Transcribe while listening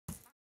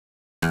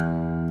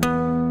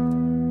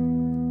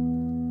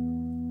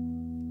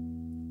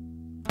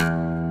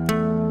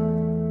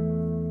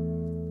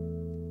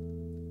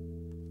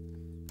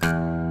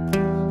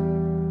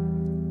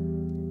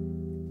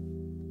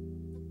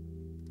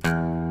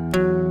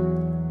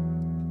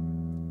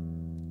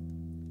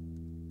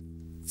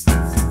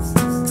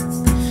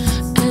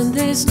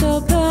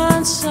stop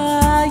and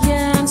sigh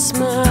and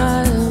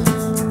smile,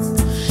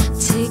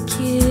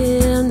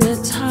 taking the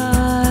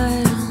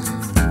time,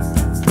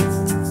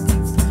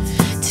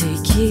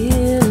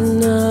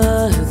 taking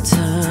our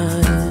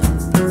time.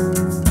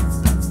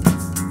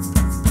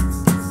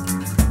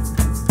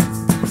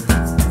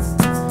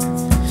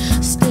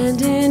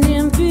 Standing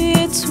in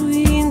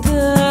between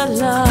the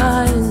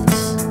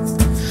lines,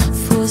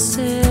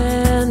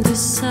 forcing the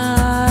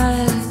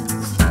sides,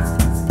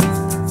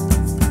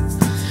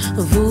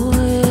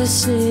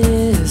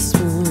 voices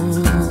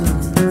warm.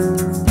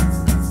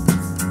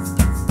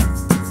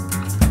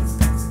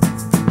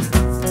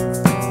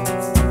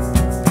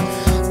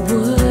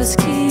 Words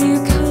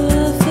keep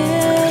curving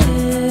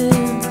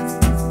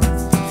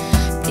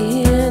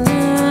in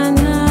and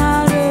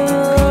out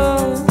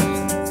of,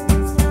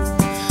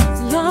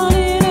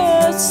 lining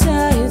up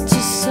side to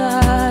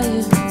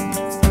side,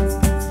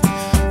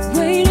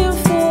 waiting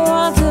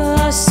for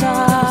the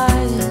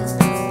sign.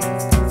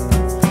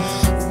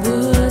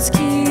 Words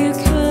keep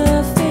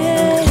curving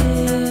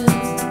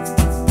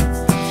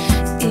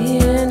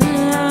in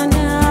and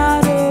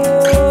out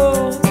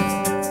of,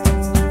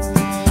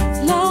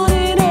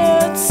 lining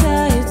up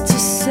side to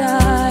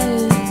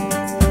side,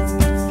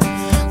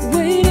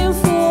 waiting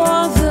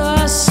for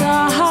the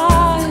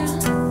sign.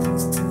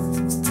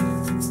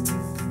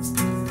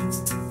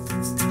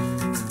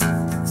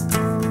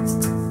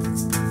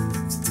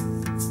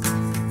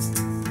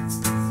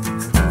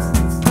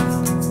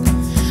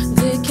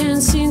 They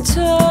can't seem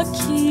to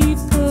keep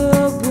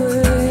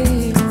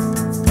away,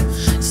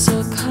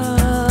 so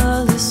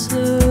color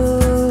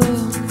slow,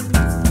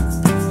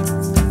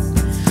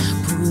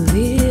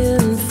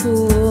 pulling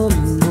for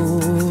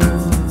more.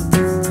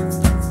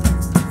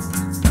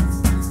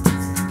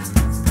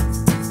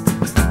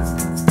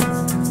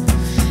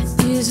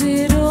 Is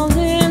it all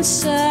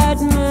inside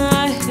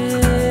my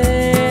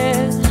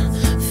head?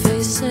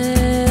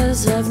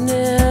 Faces I've never